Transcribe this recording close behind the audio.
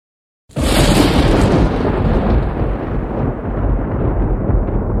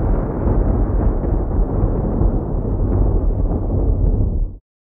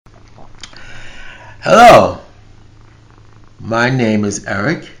Hello, my name is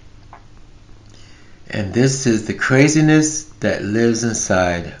Eric, and this is the craziness that lives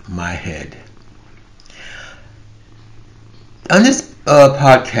inside my head. On this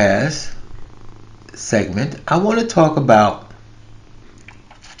podcast segment, I want to talk about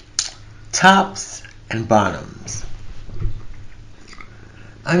tops and bottoms.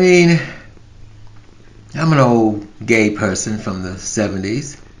 I mean, I'm an old gay person from the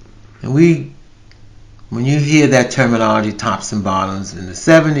 70s, and when you hear that terminology, tops and bottoms, in the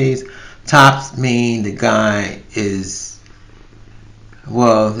 70s, tops mean the guy is,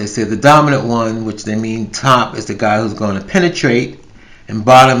 well, they say the dominant one, which they mean top is the guy who's going to penetrate, and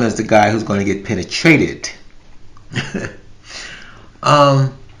bottom is the guy who's going to get penetrated.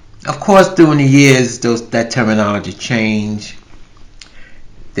 Of course, during the years, that terminology changed.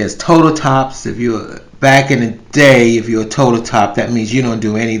 There's total tops. Back in the day, if you're a total top, that means you don't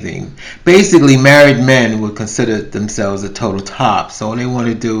do anything. Basically, married men would consider themselves a total top. So all they want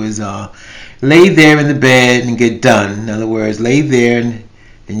to do is lay there in the bed and get done. In other words, lay there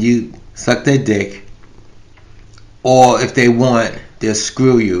and you suck their dick. Or if they want, they'll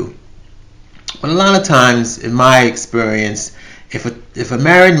screw you. But a lot of times, in my experience, if a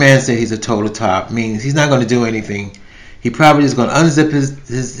married man says he's a total top, means he's not going to do anything. He probably is going to unzip his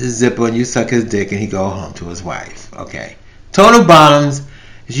zipper and you suck his dick and he go home to his wife. Okay. Total bottoms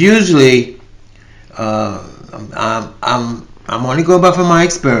is usually, I'm only going by from my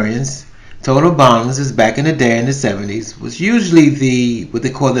experience. Total bottoms is back in the day in the 70s was usually what they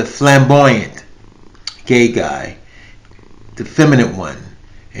call the flamboyant gay guy, the feminine one,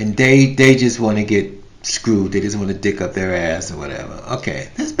 and they just want to get screwed. They just want to dick up their ass or whatever. Okay,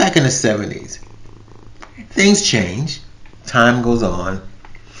 that's back in the 70s. Things change. Time goes on.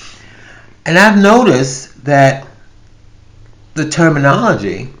 And I've noticed that the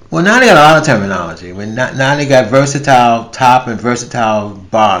terminology, well, now they got a lot of terminology. Now they got versatile top and versatile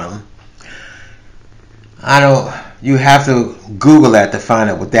bottom. You have to Google that to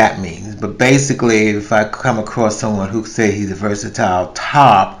find out what that means. But basically, if I come across someone who say he's a versatile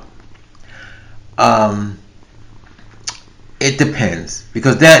top, it depends,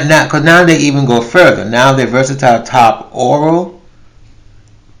 because now they even go further. Now they're versatile top oral,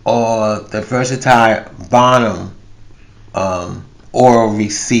 or the versatile bottom oral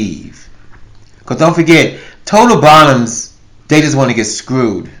receive. Because don't forget, total bottoms, they just want to get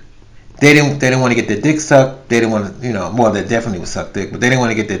screwed. They didn't want to get their dick sucked. They didn't want to, well, they definitely would suck dick, but they didn't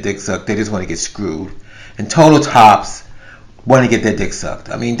want to get their dick sucked. They just want to get screwed. And total tops want to get their dick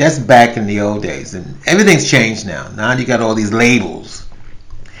sucked. I mean, that's back in the old days, and everything's changed now. Now you got all these labels.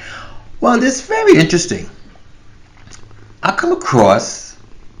 Well, this is very interesting. I come across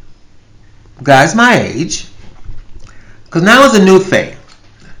guys my age, because now it's a new thing.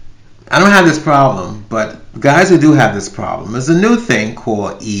 I don't have this problem, but guys who do have this problem, there's a new thing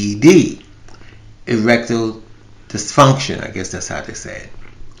called ED, erectile dysfunction. I guess that's how they say it.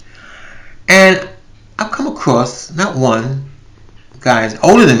 And I've come across not one guys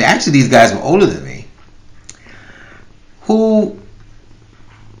older than me. Actually, these guys were older than me, who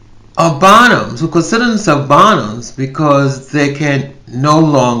are bottoms, who consider themselves bottoms because they can no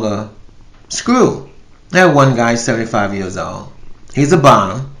longer screw. I have one guy, 75 years old. He's a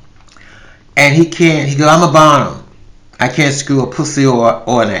bottom, and he goes, I'm a bottom. I can't screw a pussy or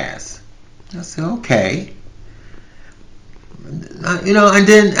an ass. I said, okay. And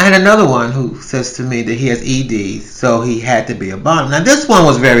then I had another one who says to me that he has ED, so he had to be a bottom. Now this one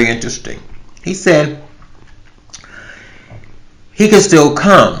was very interesting. He said he can still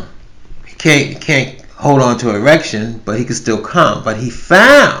come. He can't hold on to erection, but he can still come. But he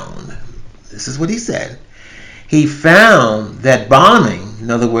found, this is what he said, he found that bottoming,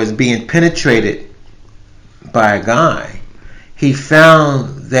 in other words, being penetrated by a guy, he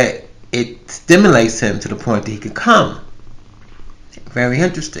found that it stimulates him to the point that he can come. Very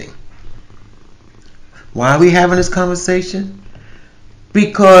interesting. Why are we having this conversation?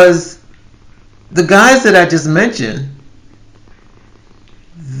 Because the guys that I just mentioned,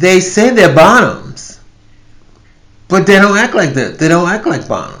 they say they're bottoms, but they don't act like that. They don't act like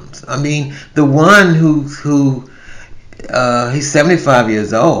bottoms. I mean, the one who he's 75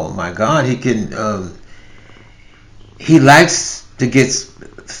 years old. My God, he likes to get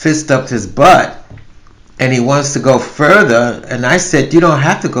fist up his butt. And he wants to go further, and I said, you don't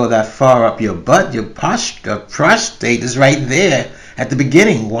have to go that far up your butt. Your prostate is right there at the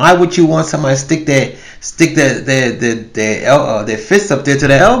beginning. Why would you want somebody to stick their fist up there to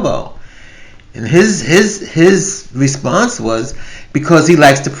the elbow? And his response was, because he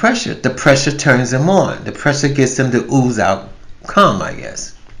likes the pressure. The pressure turns him on. The pressure gets him to ooze out cum, I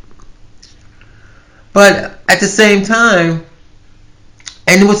guess. But at the same time,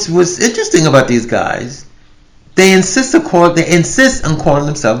 and what's interesting about these guys, they insist on calling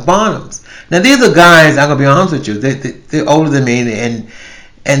themselves bottoms. Now these are guys. I'm gonna be honest with you. They're older than me,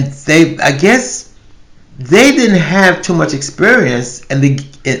 and they, I guess, they didn't have too much experience in the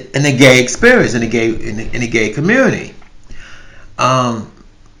gay experience in the gay community.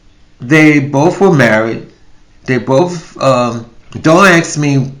 They both were married. They both. Don't ask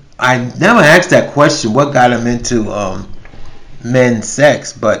me. I never asked that question. What got them into men's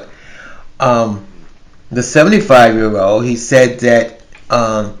sex? But the 75-year-old, he said that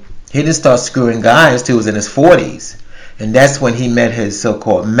he didn't start screwing guys till he was in his 40s, and that's when he met his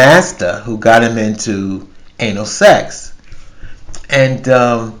so-called master, who got him into anal sex. And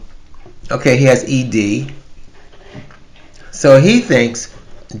okay, he has ED, so he thinks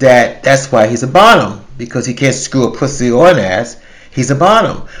that that's why he's a bottom, because he can't screw a pussy or an ass. He's a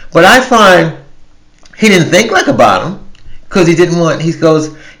bottom. But I find he didn't think like a bottom, because he didn't want. He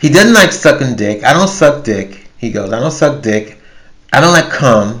goes, he doesn't like sucking dick. I don't suck dick. He goes, I don't suck dick. I don't like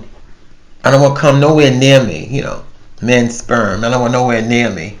cum. I don't want cum nowhere near me. You know, men's sperm. I don't want nowhere near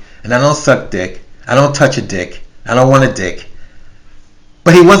me. And I don't suck dick. I don't touch a dick. I don't want a dick.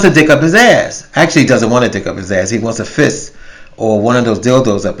 But he wants a dick up his ass. Actually, he doesn't want a dick up his ass. He wants a fist or one of those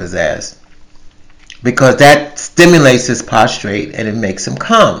dildos up his ass, because that stimulates his prostate and it makes him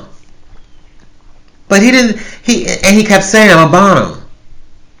come. But he didn't. He kept saying, "I'm a bottom.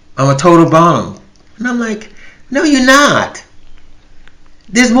 I'm a total bottom." And I'm like, "No, you're not.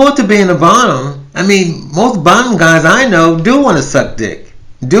 There's more to being a bottom. I mean, most bottom guys I know do want to suck dick,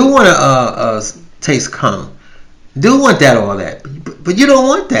 do want to taste cum, do want that, all that. But you don't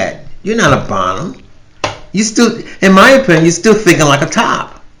want that. You're not a bottom. You still, in my opinion, you're still thinking like a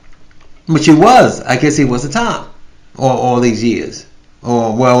top." Which he was. I guess he was a top all these years.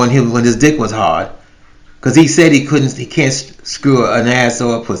 Or, well, when his dick was hard. Because he said he can't screw an ass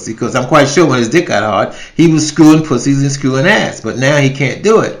or a pussy. Because I'm quite sure when his dick got hard, he was screwing pussies and screwing ass. But now he can't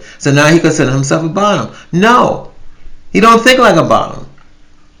do it. So now he considers himself a bottom. No. He don't think like a bottom.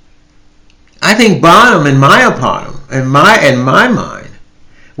 I think bottom, in my mind,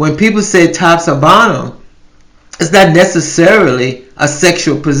 when people say tops are bottom, it's not necessarily a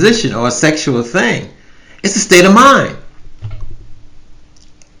sexual position or a sexual thing. It's a state of mind.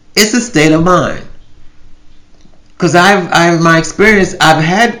 It's a state of mind. Because I've my experience, I've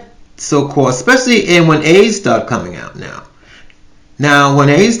had so-called, especially when AIDS started coming out now. Now, when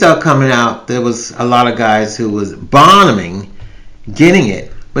AIDS started coming out, there was a lot of guys who was bottoming, getting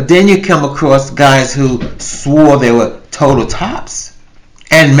it. But then you come across guys who swore they were total tops,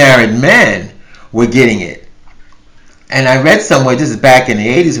 and married men were getting it. And I read somewhere, this is back in the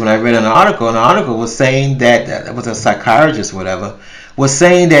 80s, when I read an article was saying that, it was a psychologist or whatever, was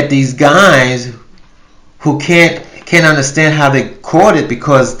saying that these guys who can't understand how they caught it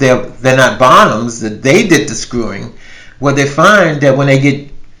because they're not bottoms, that they did the screwing, what they find that when they get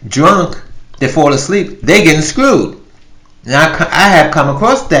drunk, they fall asleep, they're getting screwed. Now, I have come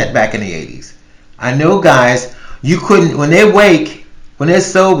across that back in the 80s. I know guys, you couldn't, when they wake, when they're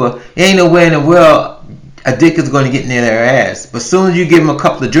sober, ain't no way in the world a dick is going to get near their ass. But as soon as you give them a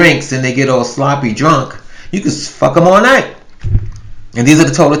couple of drinks and they get all sloppy drunk, you can fuck them all night. And these are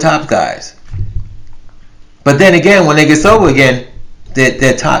the total top guys. But then again, when they get sober again,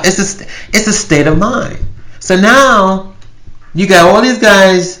 they're top. It's a state of mind. So now you got all these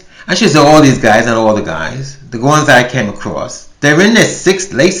guys. I should say all these guys, not all the guys. The ones I came across, they're in their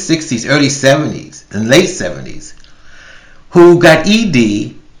late 60s, early 70s, and late 70s, who got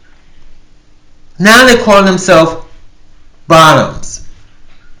ED. Now they call themselves bottoms.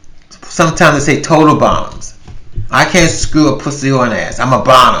 Sometimes they say total bottoms. I can't screw a pussy or an ass. I'm a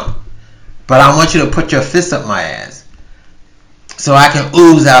bottom. But I want you to put your fist up my ass so I can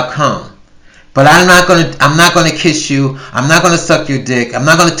ooze out cum. But I'm not gonna kiss you. I'm not gonna suck your dick. I'm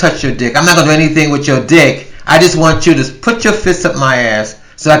not gonna touch your dick. I'm not gonna do anything with your dick. I just want you to put your fist up my ass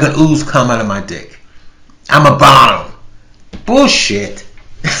so I can ooze cum out of my dick. I'm a bottom. Bullshit.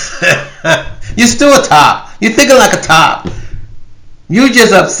 You're still a top. You're thinking like a top. You're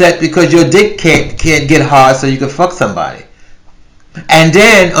just upset because your dick can't get hard so you can fuck somebody. And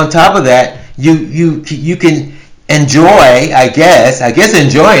then on top of that, you can enjoy, I guess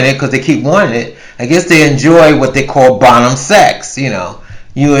enjoying it because they keep wanting it. I guess they enjoy what they call bottom sex. You know,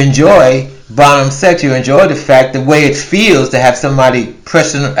 you enjoy bottom sex. You enjoy the fact, the way it feels to have somebody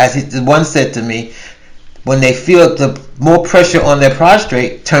pressing. As one said to me, when they feel the more pressure on their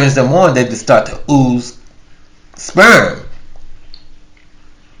prostate turns them on, they just start to ooze sperm.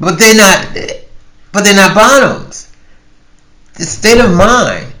 But they're not bottoms. The state of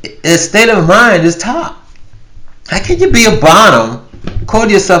mind. the state of mind is top. How can you be a bottom, call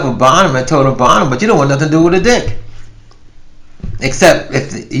yourself a bottom, a total bottom, but you don't want nothing to do with a dick? Except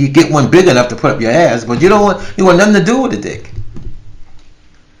if you get one big enough to put up your ass, but you want nothing to do with a dick.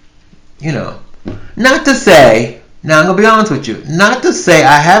 You know, not to say, now I'm going to be honest with you, not to say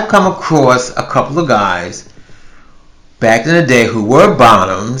I have come across a couple of guys back in the day who were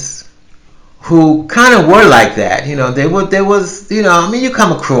bottoms, who kind of were like that. You know, there was, you know, I mean, you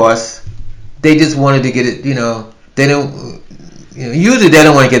come across, they just wanted to get it, you know, they don't, you know, usually they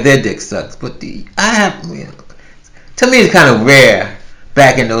don't want to get their dick sucked, but I have, you know, to me it's kind of rare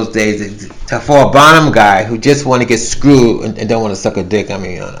back in those days for a bottom guy who just want to get screwed and don't want to suck a dick. I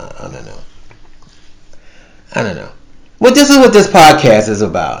mean, I don't know. Well, this is what this podcast is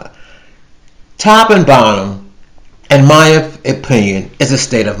about. Top and bottom, in my opinion, is a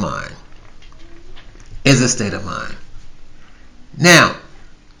state of mind. Now,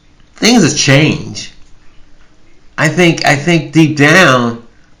 things have changed. I think deep down,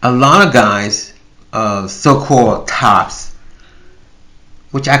 a lot of guys, so-called tops,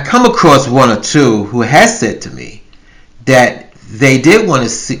 which I come across one or two who has said to me that they did wanted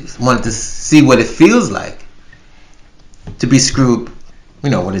to see what it feels like to be screwed, you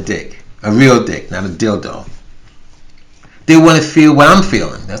know, with a dick, a real dick, not a dildo. They want to feel what I'm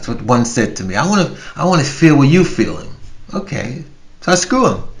feeling. That's what one said to me. I want to feel what you feeling. Okay, so I screw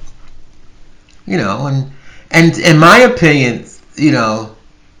him. You know, and in my opinion, you know,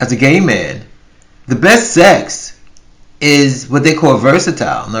 as a gay man, the best sex is what they call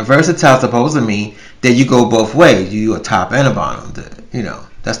versatile. Now, versatile is supposed to mean that you go both ways. You a top and a bottom. You know,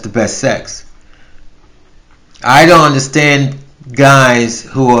 that's the best sex. I don't understand guys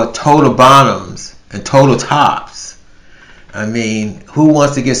who are total bottoms and total tops. I mean, who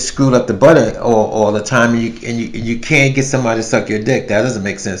wants to get screwed up the butt all the time and you can't get somebody to suck your dick? That doesn't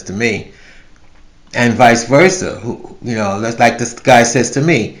make sense to me. And vice versa. Who, you know, like this guy says to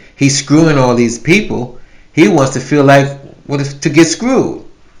me, he's screwing all these people. He wants to feel like to get screwed.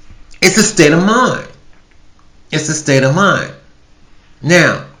 It's a state of mind.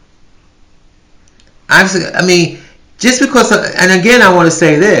 Now, I mean, just because, and again, I want to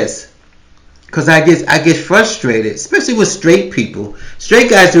say this, because I get frustrated, especially with straight people. Straight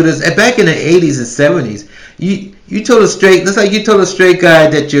guys do this. Back in the 80s and 70s, you told a straight, just like you told a straight guy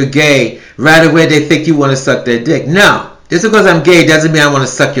that you're gay, right away they think you want to suck their dick. No, just because I'm gay doesn't mean I want to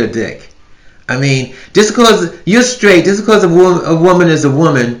suck your dick. I mean, just because you're straight, just because a woman is a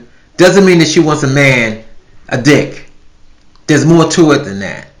woman, doesn't mean that she wants a man a dick. There's more to it than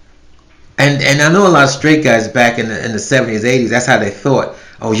that. And I know a lot of straight guys back in the 70s, 80s, that's how they thought.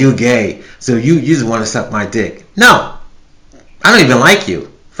 Oh, you're gay, so you just want to suck my dick. No, I don't even like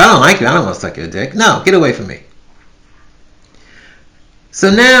you. If I don't like you, I don't want to suck your dick. No, get away from me.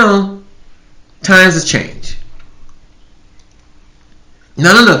 So now, times have changed. No,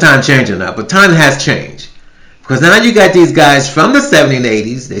 I don't know if time changed or not, but time has changed. Because now you got these guys from the 70s and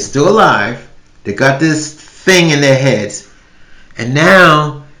 80s, they're still alive, they got this thing in their heads, and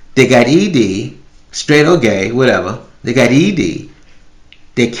now they got ED, straight or gay, whatever, they got ED,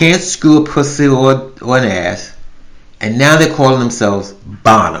 they can't screw a pussy or an ass, and now they're calling themselves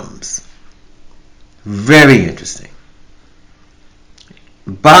bottoms. Very interesting.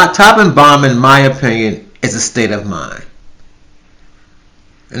 Top and bottom, in my opinion, is a state of mind.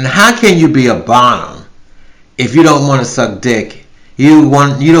 And how can you be a bottom if you don't want to suck dick? You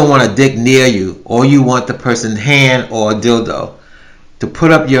don't want a dick near you, or you want the person's hand or a dildo to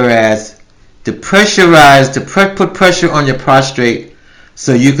put up your ass, to pressurize, to put pressure on your prostate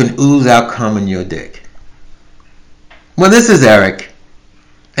so you can ooze out cum in your dick. Well, this is Eric,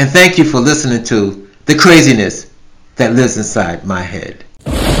 and thank you for listening to the craziness that lives inside my head.